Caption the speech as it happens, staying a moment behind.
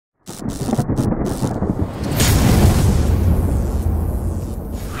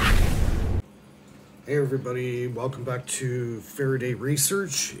Hey everybody, welcome back to Faraday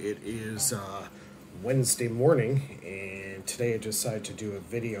Research. It is Wednesday morning and today I decided to do a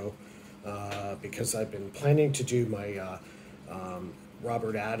video because I've been planning to do my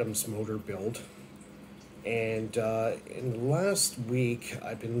Robert Adams motor build. And in the last week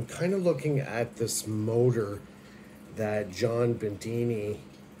I've been kind of looking at this motor that John Bendini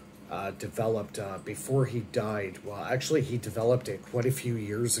developed before he died. Well, actually he developed it quite a few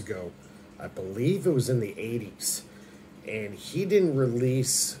years ago. I believe it was in the 80s, and he didn't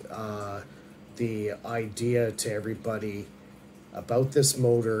release the idea to everybody about this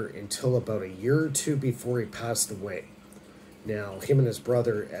motor until about a year or two before he passed away. Now, him and his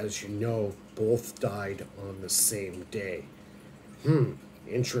brother, as you know, both died on the same day.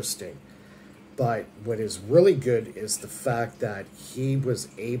 Interesting. But what is really good is the fact that he was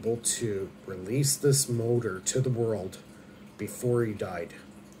able to release this motor to the world before he died,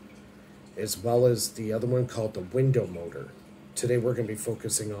 as well as the other one called the window motor. Today we're going to be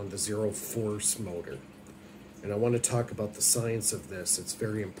focusing on the zero force motor. And I want to talk about the science of this. It's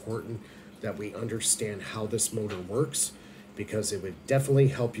very important that we understand how this motor works, because it would definitely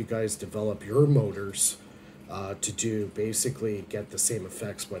help you guys develop your motors to do basically get the same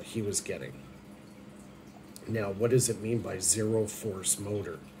effects what he was getting. Now, what does it mean by zero force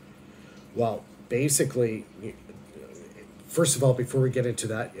motor? Well, basically, first of all, before we get into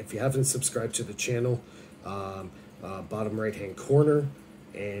that, if you haven't subscribed to the channel, bottom right hand corner,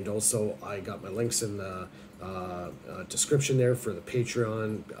 and also I got my links in the description there for the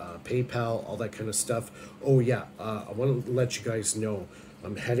Patreon, PayPal, all that kind of stuff. Oh yeah, I want to let you guys know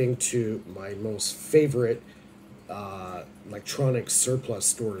I'm heading to my most favorite electronics surplus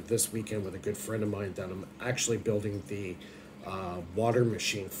store this weekend with a good friend of mine that I'm actually building the water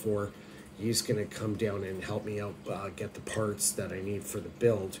machine for. He's going to come down and help me out get the parts that I need for the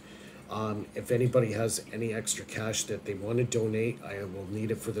build. If anybody has any extra cash that they want to donate, I will need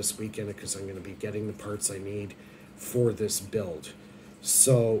it for this weekend because I'm going to be getting the parts I need for this build.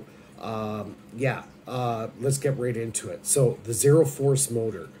 So, let's get right into it. So, the zero force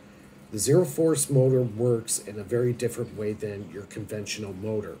motor. The zero force motor works in a very different way than your conventional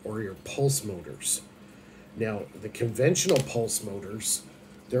motor or your pulse motors. Now, the conventional pulse motors,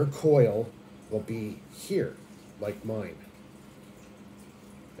 their coil will be here, like mine.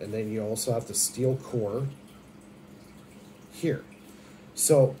 And then you also have the steel core here.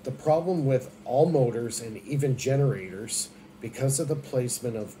 So the problem with all motors and even generators, because of the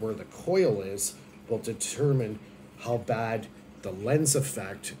placement of where the coil is, will determine how bad the lens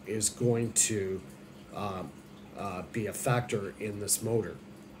effect is going to be a factor in this motor.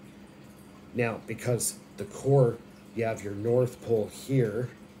 Now, because the core, you have your north pole here,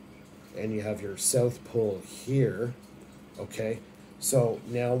 and you have your south pole here, okay? So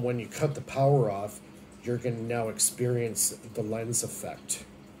now when you cut the power off, you're going to now experience the lens effect.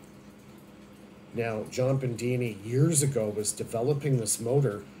 Now, John Bendini years ago was developing this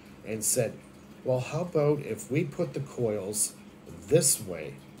motor and said, well, how about if we put the coils this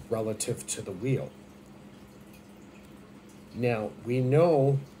way relative to the wheel? Now, we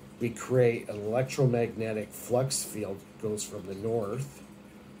know we create an electromagnetic flux field, goes from the north,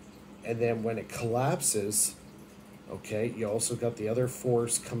 and then when it collapses, okay, you also got the other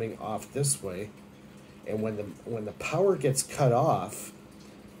force coming off this way. And when the power gets cut off,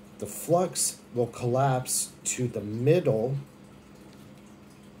 the flux will collapse to the middle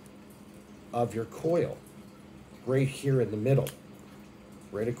of your coil, right here in the middle,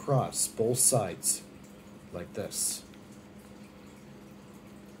 right across both sides, like this.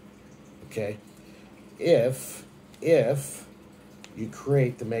 Okay, if you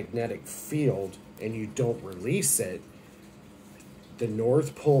create the magnetic field and you don't release it, the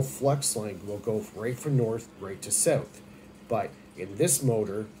North Pole flux line will go right from north right to south. But in this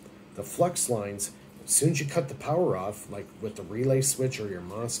motor, the flux lines, as soon as you cut the power off, like with the relay switch or your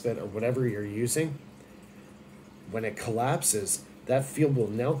MOSFET or whatever you're using, when it collapses, that field will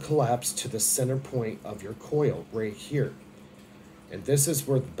now collapse to the center point of your coil right here. And this is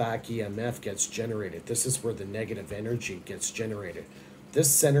where the back EMF gets generated. This is where the negative energy gets generated.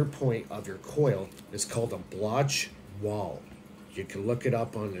 This center point of your coil is called a Bloch wall. You can look it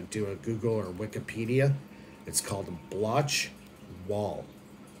up on do a Google or Wikipedia. It's called a Bloch wall.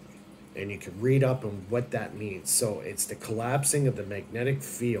 And you can read up on what that means. So it's the collapsing of the magnetic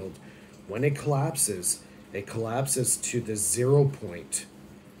field. When it collapses to the 0 point.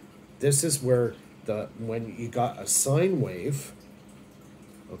 This is where when you got a sine wave,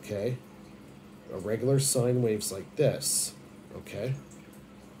 okay, a regular sine wave's like this, okay,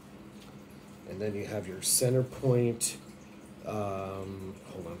 and then you have your center point.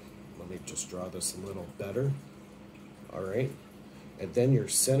 Hold on, let me just draw this a little better. All right. And then your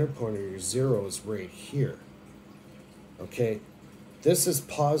center point or your zero is right here. Okay. This is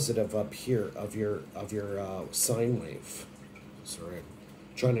positive up here of your sine wave. Sorry, I'm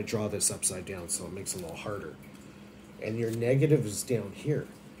trying to draw this upside down so it makes it a little harder. And your negative is down here.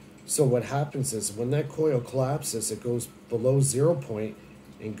 So what happens is when that coil collapses, it goes below 0 point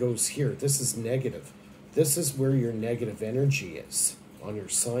and goes here. This is negative. This is where your negative energy is on your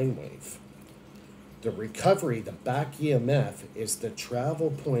sine wave. The recovery, the back EMF, is the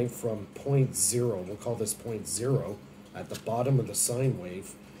travel point from point 0, we'll call this point 0, at the bottom of the sine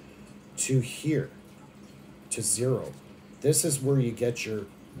wave, to here, to 0. This is where you get your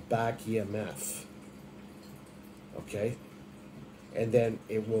back EMF. Okay? And then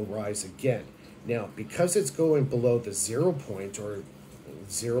it will rise again. Now, because it's going below the 0 point or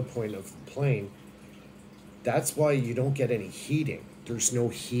 0 point of the plane, that's why you don't get any heating. There's no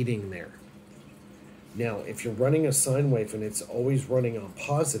heating there. Now, if you're running a sine wave and it's always running on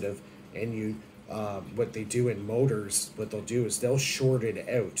positive, and you, what they do in motors, what they'll do is they'll short it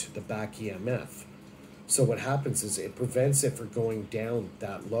out, the back EMF. So what happens is it prevents it from going down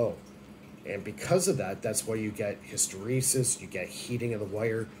that low. And because of that, that's why you get hysteresis, you get heating of the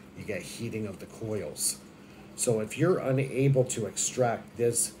wire, you get heating of the coils. So if you're unable to extract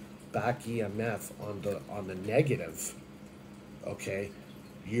this back EMF on the negative, okay,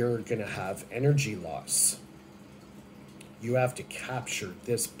 you're gonna have energy loss. You have to capture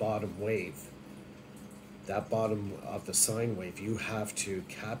this bottom wave, that bottom of the sine wave. You have to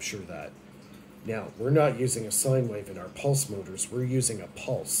capture that. Now, we're not using a sine wave in our pulse motors, we're using a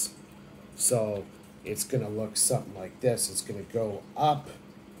pulse. So it's going to look something like this. It's going to go up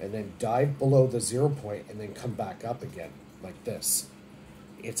and then dive below the 0 point and then come back up again like this.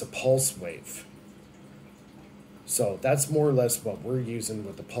 It's a pulse wave. So that's more or less what we're using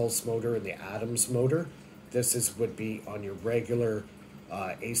with the pulse motor and the Adams motor. This would be on your regular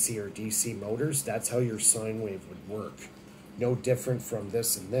AC or DC motors. That's how your sine wave would work. No different from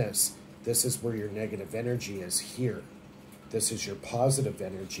this and this. This is where your negative energy is here. This is your positive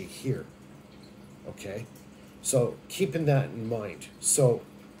energy here. Okay, so keeping that in mind. So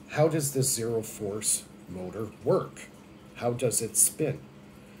how does this zero force motor work? How does it spin?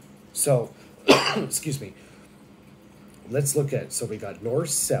 So, excuse me, let's look at, so we got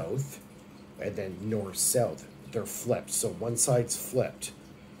north-south and then north-south. They're flipped, so one side's flipped.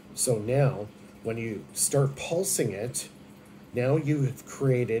 So now, when you start pulsing it, now you have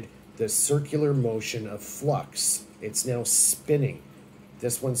created this circular motion of flux. It's now spinning.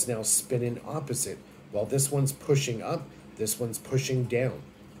 This one's now spinning opposite. While this one's pushing up, this one's pushing down.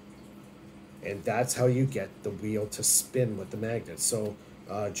 And that's how you get the wheel to spin with the magnets. So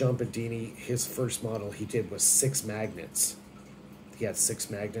John Bedini, his first model he did was 6 magnets. He had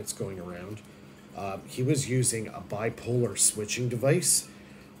 6 magnets going around. He was using a bipolar switching device.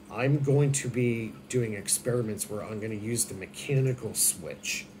 I'm going to be doing experiments where I'm going to use the mechanical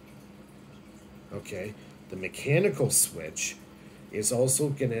switch. Okay, the mechanical switch is also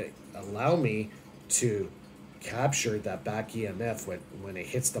going to allow me to capture that back EMF when it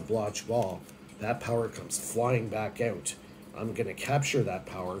hits the blotch wall. That power comes flying back out. I'm going to capture that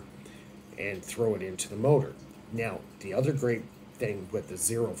power and throw it into the motor. Now, the other great thing with the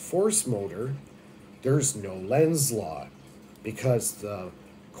zero force motor, there's no Lenz's law because the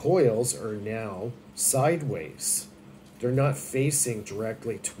coils are now sideways. They're not facing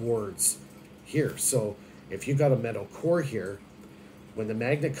directly towards here. So if you got a metal core here, when the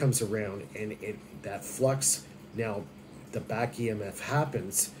magnet comes around and that flux, now the back EMF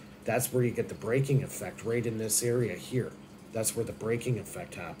happens, that's where you get the braking effect right in this area here. That's where the braking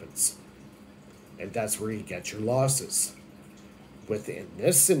effect happens. And that's where you get your losses. Within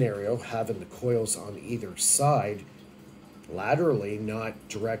this scenario, having the coils on either side, laterally, not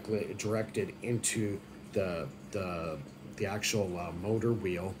directly directed into the actual motor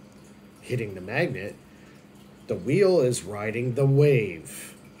wheel hitting the magnet, the wheel is riding the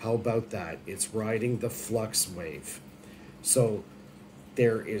wave. How about that? It's riding the flux wave. So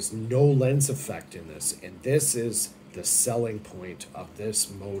there is no Lenz effect in this, and this is the selling point of this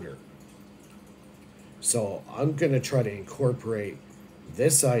motor. So I'm going to try to incorporate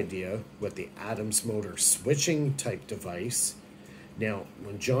this idea with the Adams motor switching type device. Now,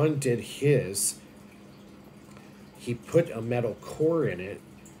 when John did his, he put a metal core in it,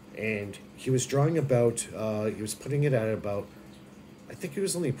 and he was drawing about, he was putting it at about, I think he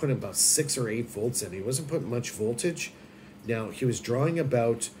was only putting about 6 or 8 volts in. He wasn't putting much voltage. Now, he was drawing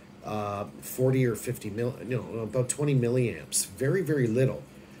about 40 or 50 about 20 milliamps. Very, very little.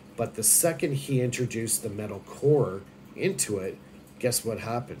 But the second he introduced the metal core into it, guess what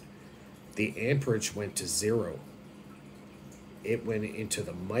happened? the amperage went to 0. It went into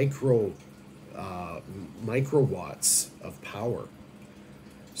the microwatts of power.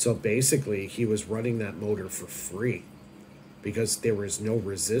 So basically, he was running that motor for free because there was no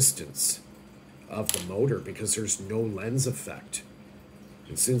resistance of the motor, because there's no lens effect.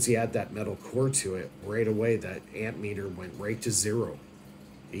 And since he had that metal core to it, right away that amp meter went right to 0.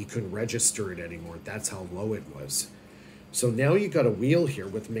 He couldn't register it anymore. That's how low it was. So now you got a wheel here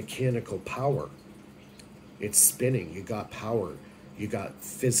with mechanical power. It's spinning. You got power. You got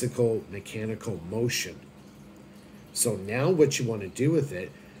physical, mechanical motion. So now what you want to do with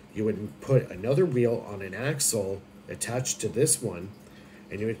it, you would put another wheel on an axle attached to this one,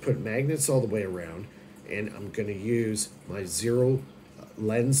 and you would put magnets all the way around, and I'm going to use my 0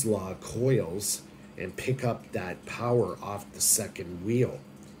 lens law coils and pick up that power off the second wheel,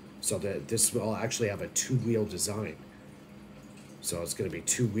 so that this will actually have a 2-wheel design. So it's going to be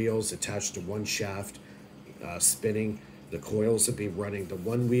 2 wheels attached to one shaft, spinning. The coils will be running the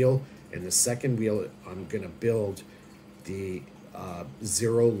one wheel, and the second wheel I'm going to build the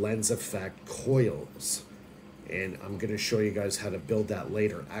 0 lens effect coils. And I'm going to show you guys how to build that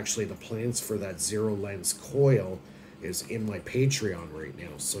later. Actually, the plans for that 0 lens coil is in my Patreon right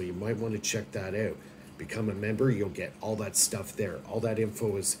now, so you might want to check that out. Become a member, you'll get all that stuff there. All that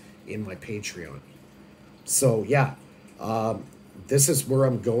info is in my Patreon. So yeah, this is where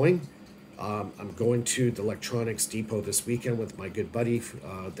I'm going. I'm going to the electronics depot this weekend with my good buddy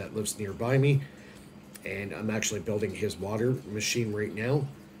that lives nearby me, and I'm actually building his water machine right now.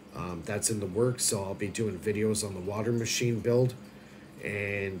 That's in the works, so I'll be doing videos on the water machine build.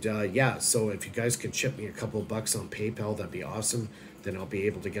 And yeah, so if you guys can chip me a couple bucks on PayPal, that'd be awesome. Then I'll be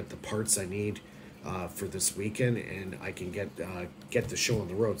able to get the parts I need for this weekend, and I can get the show on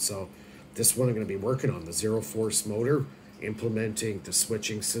the road. So this one I'm going to be working on, the 0 force motor, implementing the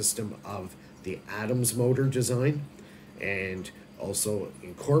switching system of the Adams motor design, and also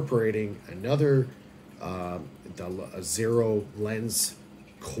incorporating another the 0 lens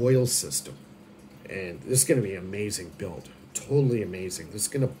coil system. And this is going to be an amazing build. Totally amazing. This is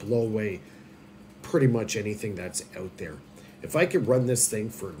going to blow away pretty much anything that's out there. If I could run this thing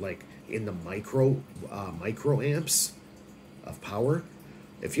for like in the microamps of power,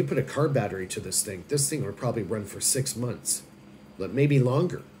 if you put a car battery to this thing would probably run for 6 months, but maybe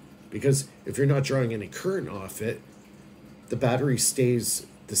longer, because if you're not drawing any current off it, the battery stays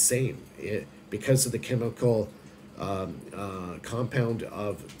the same. Because of the chemical compound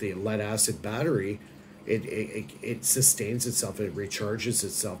of the lead acid battery, it sustains itself, it recharges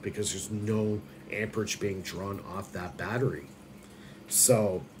itself, because there's no amperage being drawn off that battery.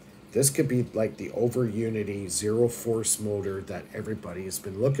 So this could be like the over unity 0 force motor that everybody has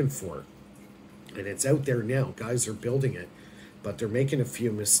been looking for, and it's out there now. Guys are building it, but they're making a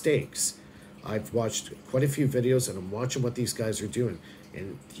few mistakes. I've watched quite a few videos, and I'm watching what these guys are doing,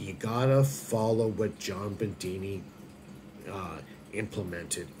 and you gotta follow what John Bandini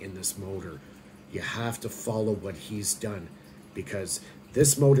implemented in this motor. You have to follow what he's done, because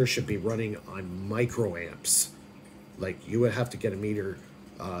this motor should be running on microamps. Like, you would have to get a meter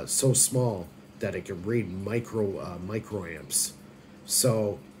so small that it can read microamps.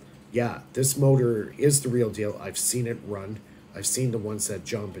 So yeah, this motor is the real deal. I've seen it run. I've seen the ones that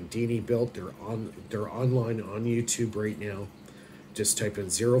John Bandini built. They're online on YouTube right now. Just type in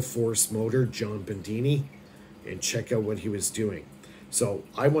 0 force motor John Bandini and check out what he was doing. So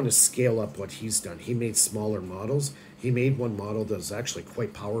I want to scale up what he's done. He made smaller models. He made one model that was actually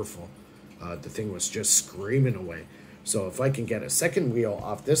quite powerful. The thing was just screaming away. So if I can get a second wheel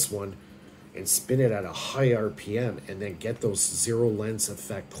off this one and spin it at a high RPM, and then get those 0 lens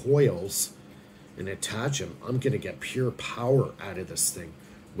effect coils and attach them, I'm going to get pure power out of this thing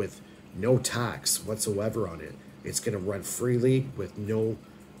with no tax whatsoever on it. It's going to run freely with no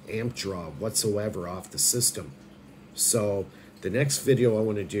amp draw whatsoever off the system. So the next video I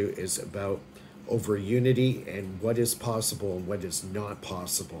want to do is about over unity and what is possible and what is not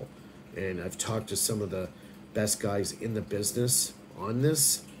possible. And I've talked to some of the best guys in the business on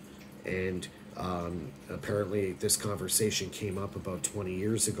this, and apparently this conversation came up about 20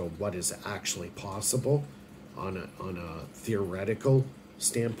 years ago, what is actually possible on a theoretical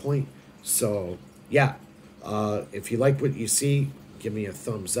standpoint. So yeah, if you like what you see, give me a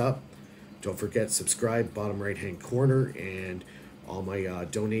thumbs up. Don't forget, subscribe, bottom right hand corner, and all my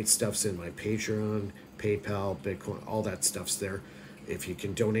donate stuff's in my Patreon, PayPal, Bitcoin, all that stuff's there. If you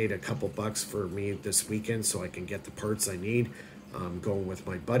can donate a couple bucks for me this weekend so I can get the parts I need, I'm going with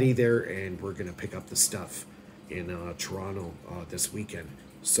my buddy there, and we're going to pick up the stuff in Toronto this weekend.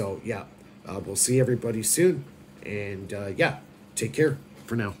 So yeah, we'll see everybody soon, and yeah, take care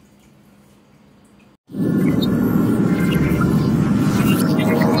for now.